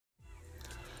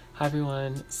Hi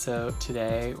everyone, so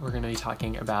today we're going to be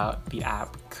talking about the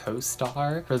app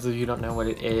CoStar. For those of you who don't know what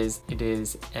it is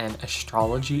an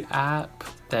astrology app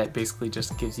that basically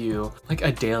just gives you like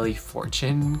a daily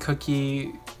fortune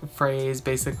cookie phrase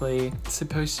basically. It's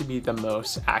supposed to be the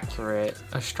most accurate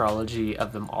astrology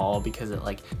of them all because it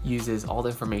like uses all the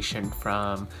information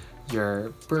from your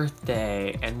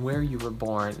birthday and where you were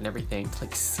born and everything to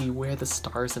like see where the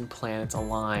stars and planets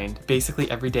aligned.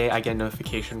 Basically every day I get a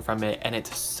notification from it and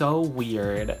it's so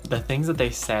weird. The things that they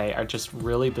say are just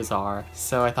really bizarre.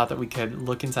 So I thought that we could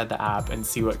look inside the app and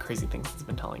see what crazy things it's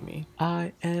been telling me.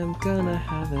 I am gonna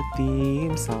have a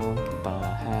theme song, but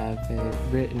I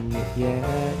haven't written it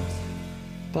yet.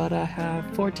 But I have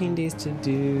 14 days to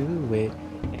do it,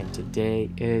 and today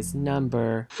is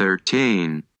number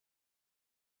 13.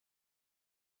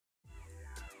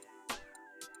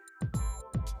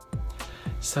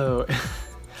 So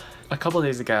a couple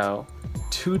days ago,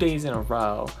 2 days in a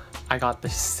row, I got the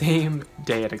same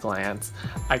day at a glance.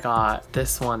 I got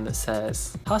this one that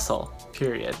says hustle,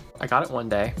 period. I got it one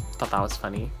day, thought that was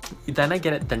funny. Then I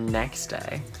get it the next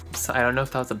day. So I don't know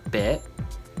if that was a bit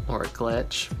or a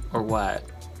glitch or what,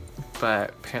 but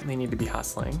apparently I need to be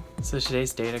hustling. So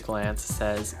today's day at a glance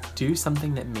says, do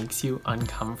something that makes you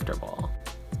uncomfortable.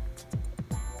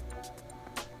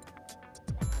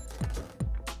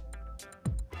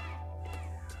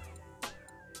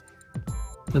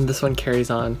 Then this one carries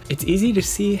on. It's easy to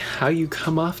see how you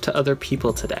come off to other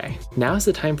people today. Now's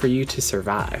the time for you to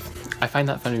survive. I find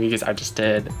that funny because I just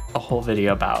did a whole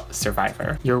video about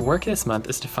Survivor. Your work this month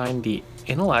is to find the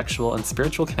intellectual and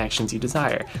spiritual connections you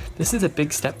desire. This is a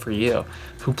big step for you,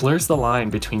 who blurs the line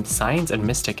between science and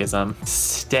mysticism.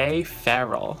 Stay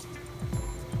feral.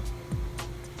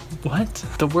 What?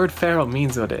 The word feral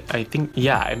means what I think,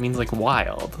 yeah, it means like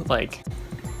wild, like.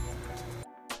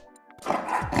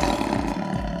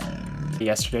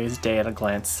 Yesterday's day at a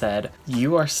glance said,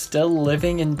 you are still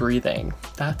living and breathing.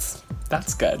 That's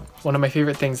good. One of my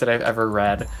favorite things that I've ever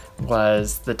read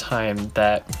was the time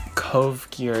that Cove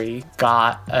Geary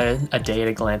got a day at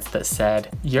a glance that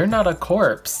said, you're not a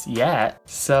corpse yet.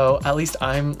 So at least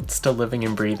I'm still living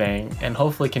and breathing and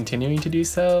hopefully continuing to do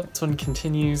so. This one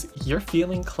continues, you're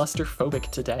feeling claustrophobic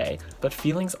today, but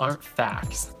feelings aren't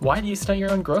facts. Why do you stunt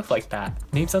your own growth like that?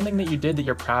 Name something that you did that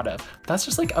you're proud of. That's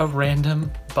just like a random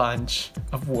bunch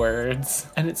of words.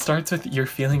 And it starts with you're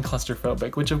feeling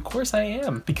claustrophobic, which of course I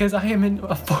am because I am in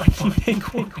a 14-day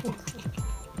quarantine.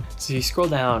 So you scroll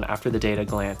down after the day at a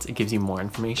glance, it gives you more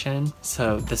information.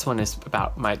 So this one is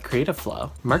about my creative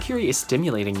flow. Mercury is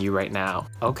stimulating you right now.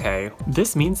 Okay,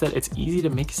 this means that it's easy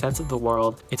to make sense of the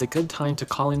world. It's a good time to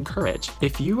call in courage.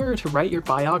 If you were to write your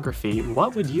biography,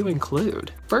 what would you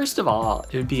include? First of all,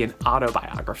 it would be an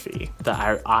autobiography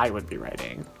that I would be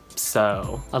writing.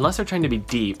 So unless they're trying to be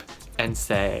deep and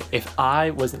say, if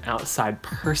I was an outside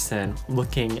person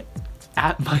looking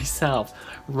at myself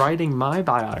writing my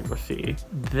biography,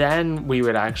 then we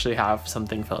would actually have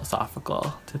something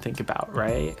philosophical to think about,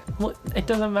 right? Well, it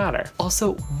doesn't matter.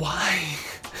 Also, why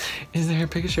is there a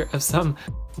picture of some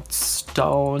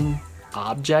stone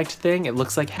object thing? It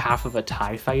looks like half of a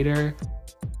TIE fighter.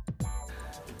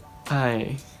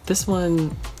 This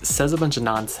one says a bunch of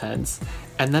nonsense,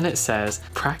 and then it says,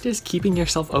 practice keeping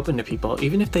yourself open to people,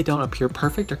 even if they don't appear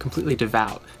perfect or completely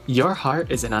devout. Your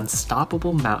heart is an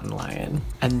unstoppable mountain lion,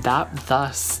 and that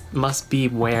thus must be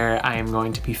where I am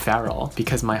going to be feral,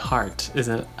 because my heart is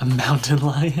a mountain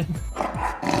lion.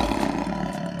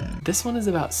 This one is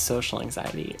about social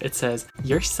anxiety. It says,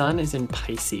 your sun is in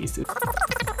Pisces.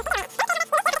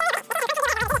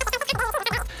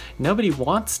 Nobody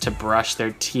wants to brush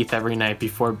their teeth every night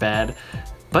before bed,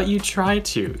 but you try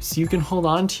to, so you can hold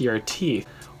on to your teeth.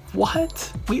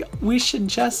 What? We should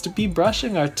just be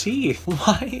brushing our teeth.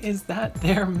 Why is that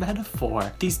their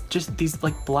metaphor? These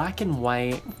like black and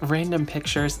white random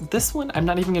pictures. This one I'm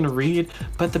not even gonna read,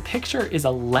 but the picture is a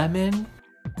lemon.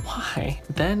 Why?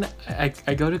 Then I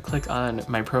go to click on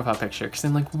my profile picture because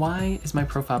I'm like, why is my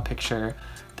profile picture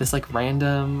this like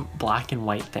random black and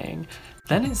white thing?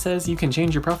 Then it says you can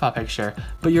change your profile picture,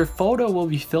 but your photo will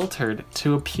be filtered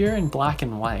to appear in black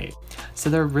and white. So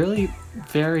they're really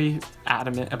very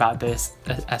adamant about this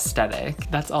aesthetic.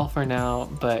 That's all for now,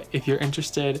 but if you're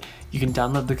interested, you can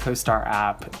download the CoStar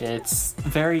app. It's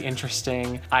very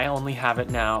interesting. I only have it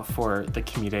now for the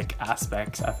comedic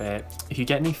aspects of it. If you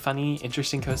get any funny,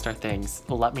 interesting CoStar things,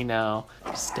 let me know.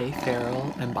 Stay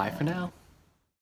feral and bye for now.